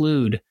also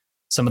include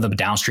some of the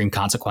downstream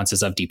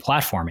consequences of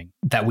deplatforming,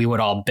 that we would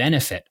all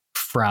benefit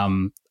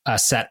from a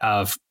set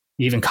of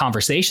even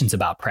conversations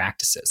about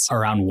practices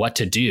around what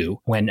to do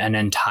when an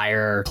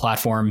entire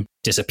platform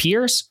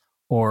disappears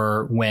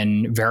or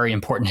when very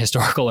important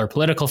historical or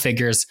political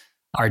figures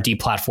are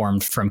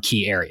deplatformed from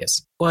key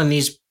areas. Well, and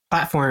these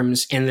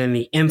platforms and then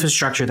the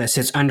infrastructure that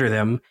sits under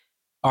them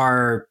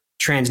are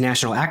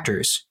transnational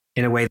actors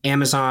in a way.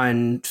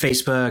 Amazon,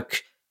 Facebook,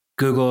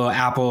 Google,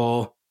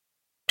 Apple,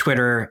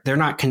 Twitter, they're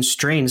not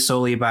constrained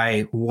solely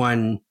by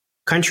one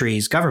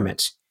country's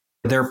government.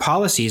 Their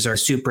policies are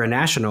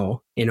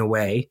supranational in a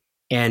way,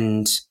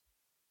 and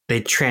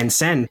they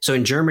transcend. So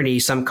in Germany,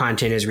 some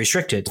content is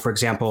restricted. For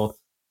example,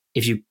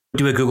 if you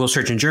do a Google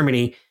search in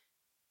Germany,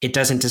 it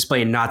doesn't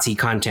display Nazi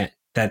content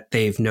that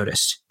they've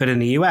noticed. But in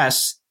the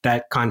US,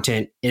 that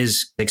content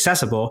is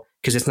accessible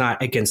because it's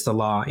not against the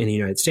law in the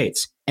United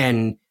States.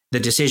 And the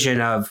decision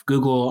of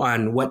Google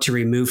on what to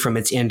remove from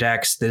its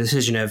index, the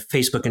decision of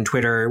Facebook and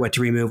Twitter, what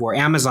to remove, or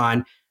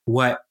Amazon,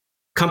 what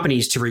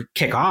companies to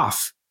kick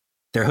off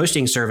their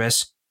hosting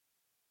service,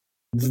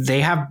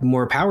 they have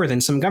more power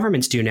than some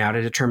governments do now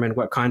to determine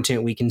what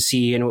content we can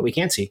see and what we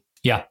can't see.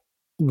 Yeah.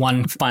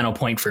 One final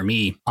point for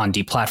me on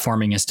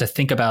deplatforming is to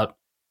think about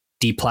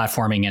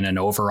deplatforming in an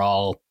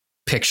overall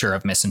picture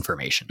of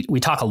misinformation. We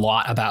talk a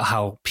lot about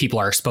how people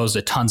are exposed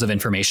to tons of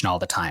information all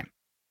the time.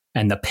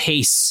 And the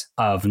pace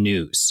of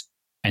news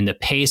and the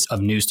pace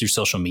of news through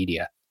social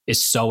media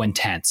is so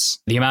intense.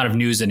 The amount of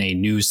news in a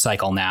news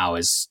cycle now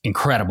is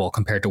incredible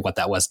compared to what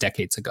that was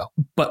decades ago.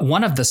 But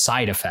one of the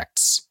side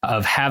effects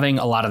of having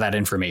a lot of that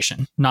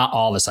information, not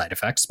all the side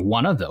effects,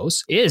 one of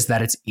those is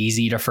that it's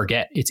easy to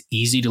forget. It's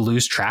easy to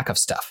lose track of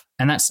stuff.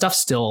 And that stuff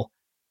still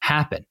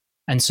happen.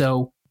 And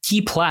so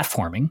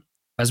deplatforming,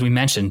 as we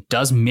mentioned,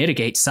 does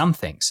mitigate some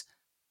things,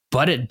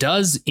 but it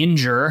does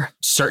injure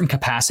certain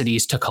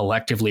capacities to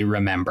collectively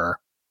remember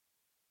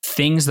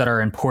things that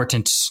are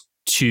important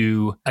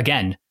to,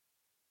 again,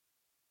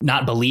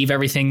 not believe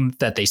everything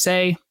that they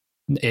say,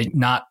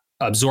 not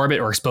absorb it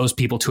or expose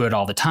people to it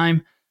all the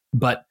time,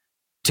 but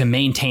to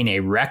maintain a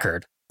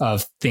record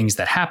of things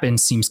that happen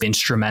seems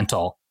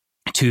instrumental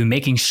to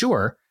making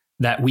sure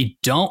that we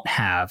don't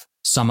have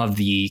some of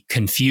the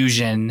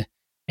confusion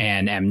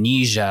and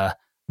amnesia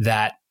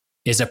that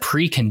is a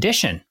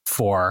precondition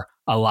for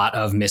a lot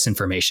of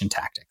misinformation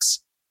tactics.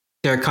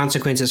 There are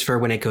consequences for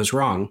when it goes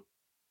wrong.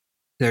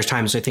 There's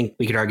times I think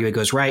we could argue it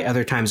goes right.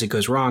 Other times it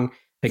goes wrong.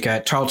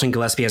 Like Tarleton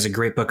Gillespie has a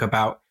great book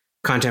about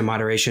content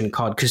moderation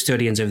called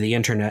Custodians of the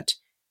Internet.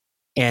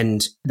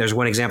 And there's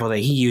one example that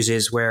he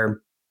uses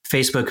where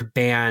Facebook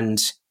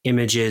banned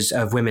images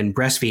of women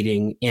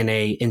breastfeeding in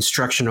a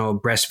instructional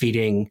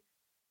breastfeeding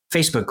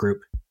Facebook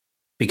group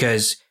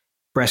because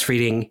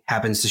breastfeeding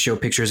happens to show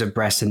pictures of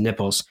breasts and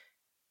nipples.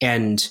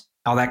 And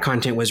all that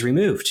content was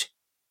removed.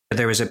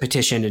 There was a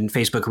petition and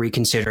Facebook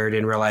reconsidered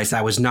and realized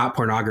that was not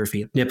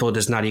pornography. Nipple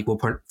does not equal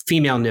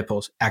female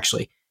nipples,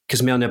 actually,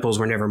 because male nipples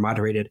were never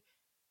moderated.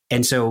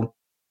 And so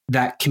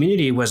that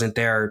community wasn't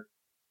there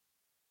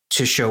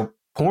to show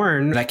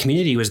porn. That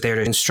community was there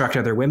to instruct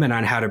other women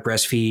on how to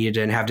breastfeed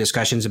and have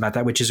discussions about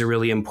that, which is a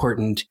really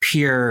important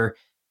peer-to-peer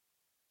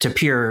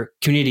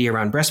community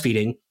around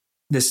breastfeeding.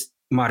 This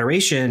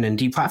moderation and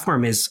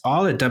deplatform is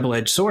all a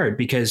double-edged sword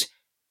because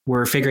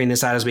we're figuring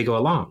this out as we go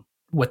along.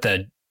 What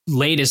the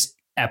latest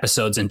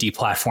episodes in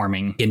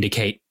deplatforming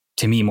indicate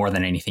to me more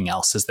than anything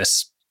else is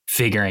this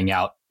figuring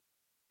out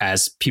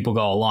as people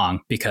go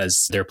along,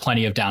 because there are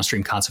plenty of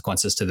downstream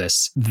consequences to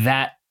this.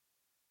 That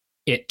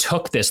it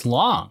took this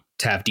long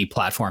to have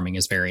deplatforming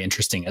is very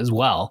interesting as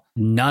well.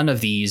 None of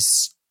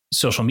these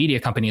social media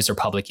companies are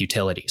public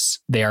utilities.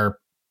 They are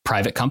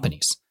private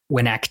companies.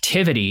 When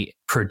activity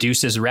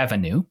produces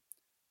revenue,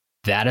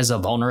 that is a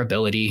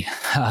vulnerability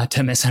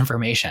to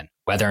misinformation,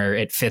 whether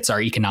it fits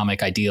our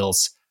economic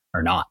ideals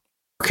or not.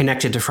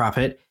 Connected to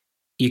Frotbit,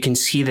 you can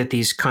see that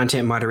these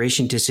content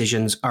moderation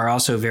decisions are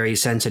also very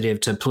sensitive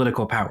to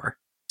political power.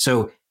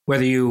 So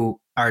whether you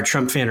are a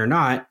Trump fan or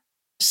not,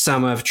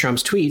 some of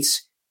Trump's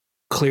tweets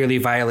clearly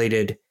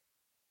violated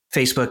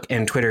Facebook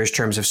and Twitter's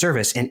terms of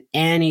service. And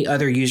any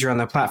other user on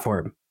the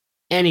platform,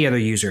 any other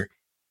user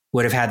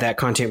would have had that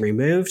content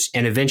removed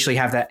and eventually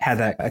had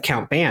that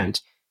account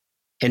banned.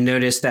 And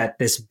notice that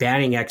this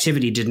banning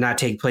activity did not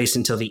take place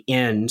until the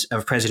end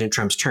of President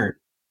Trump's term.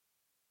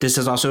 This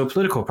is also a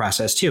political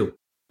process, too.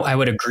 I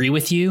would agree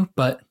with you,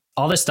 but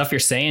all this stuff you're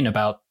saying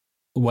about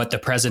what the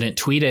president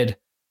tweeted,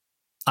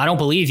 I don't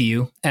believe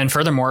you. And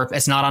furthermore,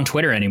 it's not on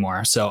Twitter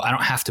anymore, so I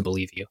don't have to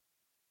believe you.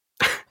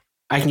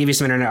 I can give you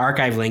some Internet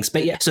Archive links.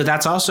 But yeah, so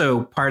that's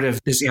also part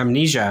of this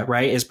amnesia,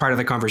 right? Is part of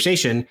the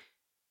conversation.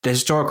 The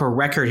historical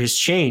record has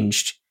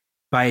changed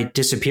by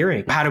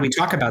disappearing. How do we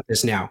talk about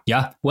this now?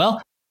 Yeah,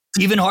 well,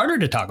 it's even harder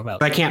to talk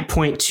about. I can't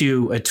point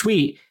to a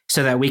tweet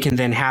so that we can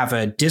then have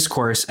a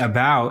discourse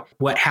about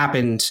what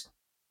happened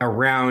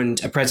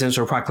around a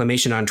presidential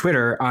proclamation on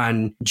Twitter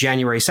on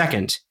January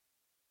 2nd.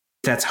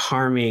 That's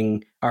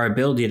harming our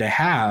ability to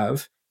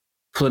have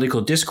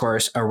political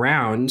discourse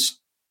around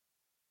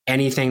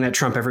anything that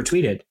Trump ever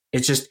tweeted.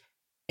 It's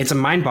a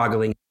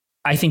mind-boggling.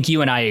 I think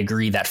you and I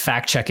agree that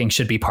fact-checking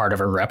should be part of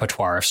a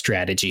repertoire of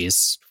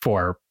strategies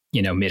for,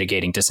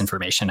 mitigating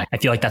disinformation. I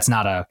feel like that's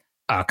not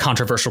a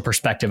controversial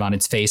perspective on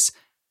its face.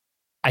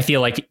 I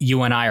feel like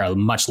you and I are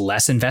much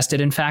less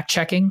invested in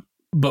fact-checking,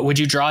 but would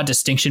you draw a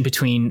distinction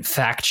between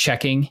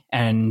fact-checking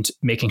and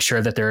making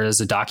sure that there is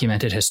a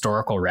documented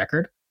historical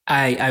record?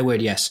 I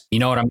would, yes. You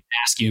know what I'm going to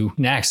ask you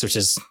next, which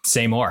is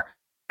say more.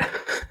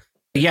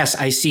 Yes,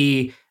 I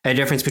see a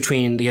difference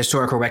between the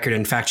historical record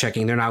and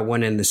fact-checking. They're not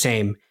one and the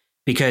same,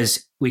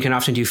 because we can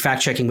often do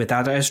fact-checking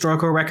without a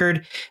historical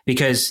record,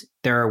 because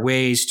there are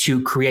ways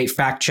to create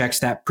fact checks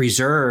that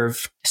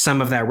preserve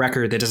some of that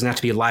record that doesn't have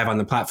to be live on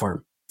the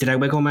platform. Did I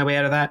wiggle my way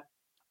out of that?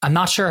 I'm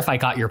not sure if I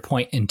got your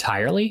point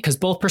entirely, because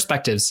both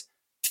perspectives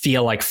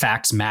feel like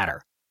facts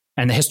matter.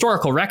 And the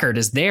historical record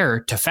is there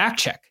to fact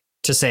check,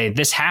 to say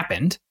this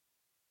happened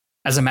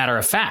as a matter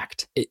of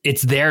fact.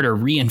 It's there to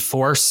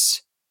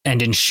reinforce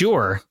and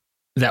ensure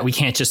that we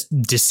can't just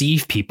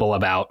deceive people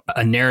about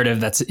a narrative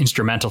that's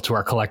instrumental to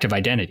our collective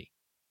identity.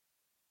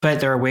 But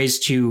there are ways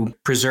to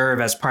preserve,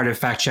 as part of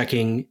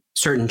fact-checking,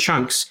 certain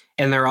chunks.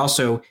 And there are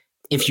also,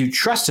 if you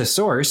trust a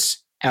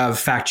source of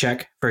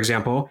fact-check, for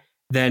example,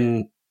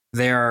 then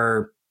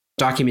their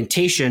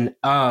documentation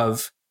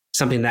of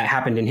something that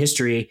happened in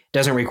history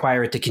doesn't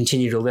require it to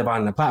continue to live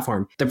on the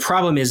platform. The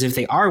problem is, if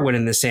they are one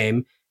and the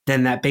same,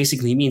 then that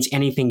basically means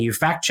anything you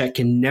fact-check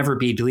can never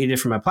be deleted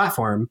from a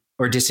platform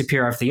or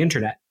disappear off the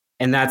internet.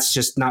 And that's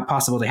just not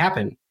possible to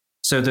happen.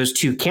 So those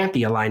two can't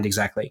be aligned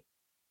exactly.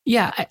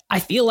 Yeah, I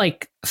feel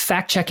like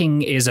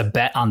fact-checking is a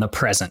bet on the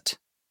present,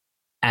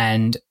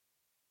 and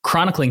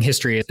chronicling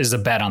history is a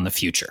bet on the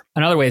future.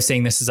 Another way of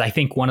saying this is, I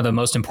think one of the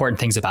most important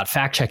things about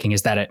fact-checking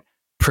is that it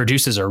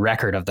produces a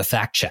record of the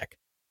fact check.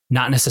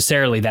 Not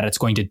necessarily that it's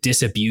going to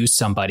disabuse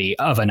somebody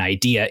of an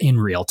idea in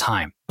real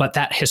time, but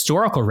that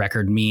historical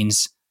record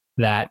means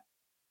that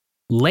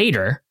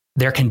later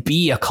there can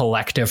be a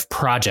collective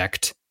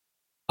project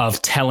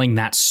of telling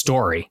that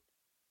story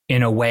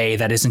in a way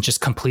that isn't just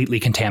completely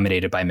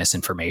contaminated by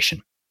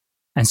misinformation.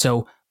 And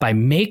so by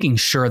making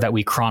sure that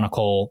we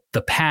chronicle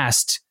the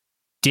past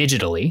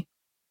digitally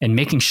and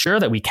making sure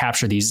that we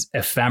capture these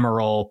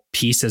ephemeral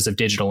pieces of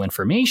digital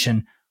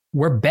information,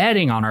 we're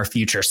betting on our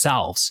future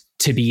selves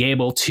to be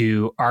able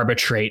to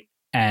arbitrate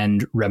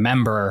and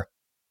remember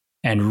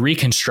and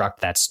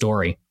reconstruct that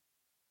story.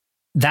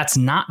 That's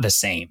not the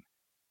same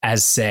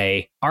as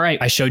say, all right,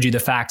 I showed you the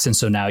facts, and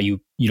so now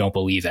you don't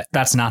believe it.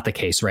 That's not the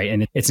case, right?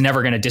 And it's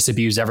never going to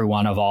disabuse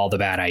everyone of all the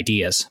bad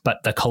ideas.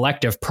 But the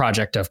collective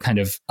project of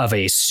of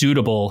a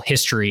suitable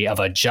history, of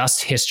a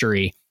just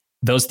history,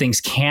 those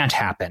things can't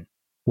happen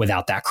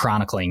without that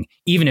chronicling,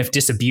 even if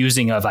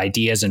disabusing of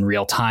ideas in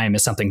real time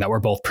is something that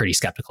we're both pretty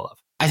skeptical of.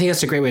 I think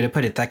that's a great way to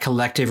put it. That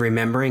collective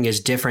remembering is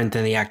different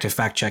than the act of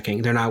fact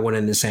checking. They're not one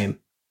and the same.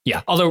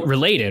 Yeah, although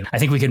related, I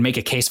think we could make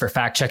a case for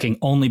fact checking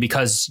only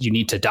because you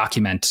need to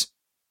document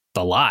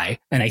the lie.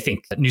 And I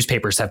think that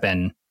newspapers have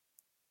been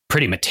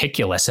pretty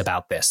meticulous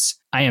about this.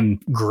 I am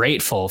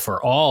grateful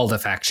for all the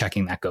fact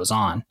checking that goes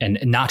on, and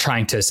not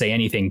trying to say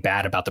anything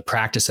bad about the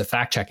practice of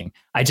fact checking.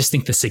 I just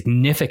think the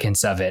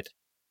significance of it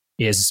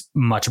is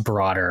much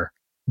broader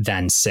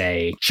than,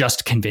 say,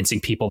 just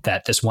convincing people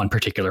that this one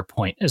particular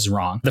point is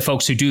wrong. The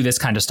folks who do this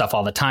kind of stuff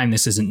all the time,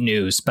 this isn't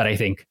news. But I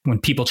think when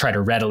people try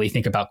to readily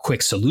think about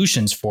quick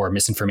solutions for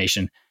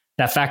misinformation,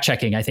 that fact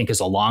checking, I think,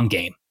 is a long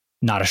game,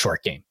 not a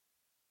short game.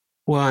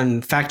 Well,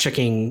 and fact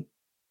checking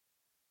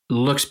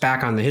looks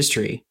back on the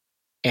history.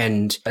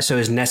 And so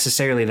is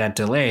necessarily that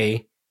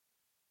delay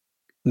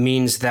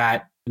means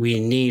that we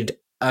need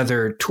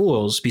other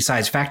tools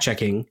besides fact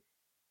checking.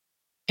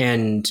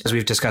 And as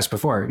we've discussed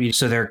before,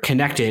 so they're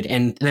connected.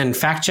 And then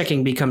fact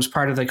checking becomes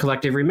part of the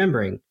collective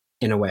remembering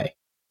in a way.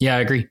 Yeah,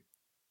 I agree.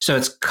 So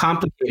it's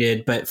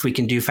complicated, but if we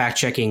can do fact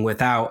checking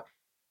without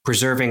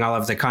preserving all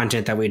of the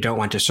content that we don't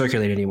want to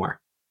circulate anymore.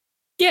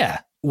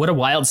 Yeah. What a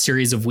wild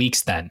series of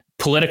weeks then.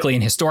 Politically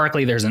and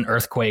historically, there's an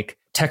earthquake.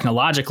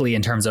 Technologically,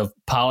 in terms of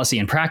policy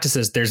and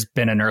practices, there's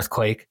been an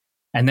earthquake.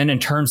 And then in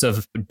terms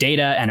of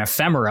data and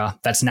ephemera,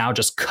 that's now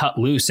just cut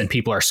loose and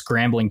people are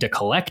scrambling to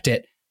collect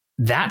it.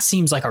 That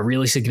seems like a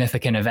really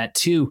significant event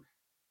too.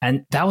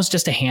 And that was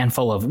just a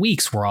handful of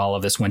weeks where all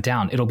of this went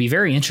down. It'll be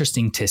very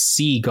interesting to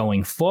see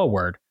going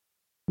forward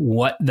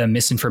what the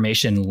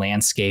misinformation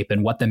landscape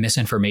and what the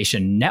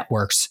misinformation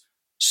networks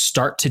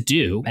start to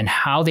do and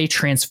how they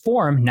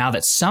transform now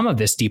that some of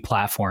this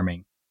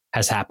deplatforming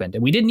has happened.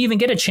 And we didn't even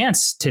get a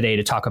chance today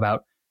to talk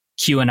about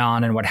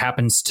QAnon and what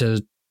happens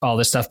to all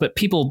this stuff. But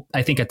people,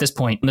 I think at this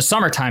point in the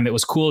summertime, it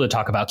was cool to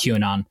talk about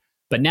QAnon.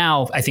 But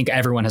now I think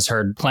everyone has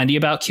heard plenty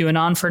about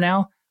QAnon for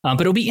now.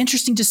 But it'll be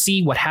interesting to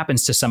see what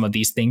happens to some of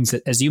these things,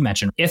 as you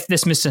mentioned. If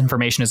this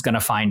misinformation is going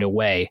to find a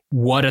way,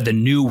 what are the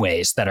new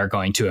ways that are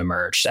going to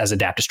emerge as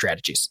adaptive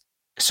strategies?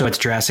 So it's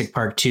Jurassic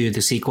Park 2,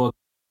 the sequel.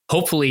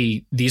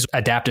 Hopefully, these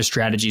adaptive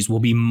strategies will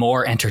be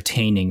more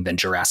entertaining than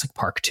Jurassic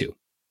Park 2.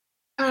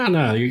 I don't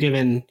know.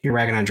 You're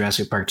ragging on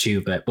Jurassic Park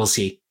 2, but we'll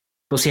see.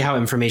 We'll see how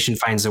information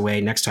finds a way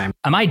next time.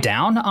 Am I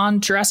down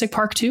on Jurassic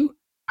Park 2?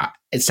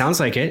 It sounds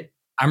like it.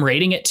 I'm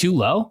rating it too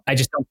low. I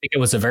just don't think it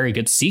was a very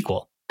good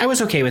sequel. I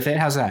was okay with it.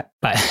 How's that?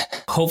 But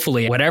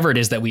hopefully, whatever it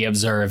is that we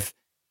observe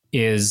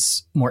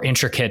is more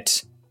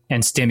intricate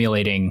and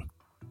stimulating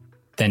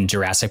than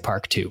Jurassic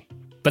Park 2.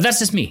 But that's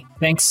just me.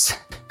 Thanks.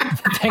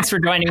 Thanks for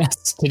joining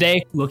us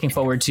today. Looking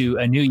forward to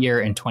a new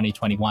year in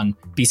 2021.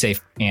 Be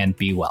safe and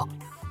be well.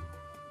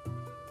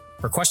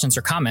 For questions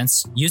or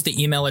comments, use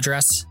the email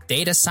address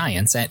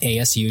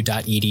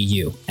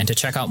datascience@asu.edu. And to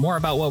check out more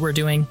about what we're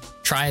doing,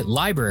 try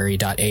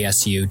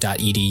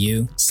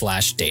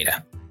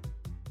library.asu.edu/data.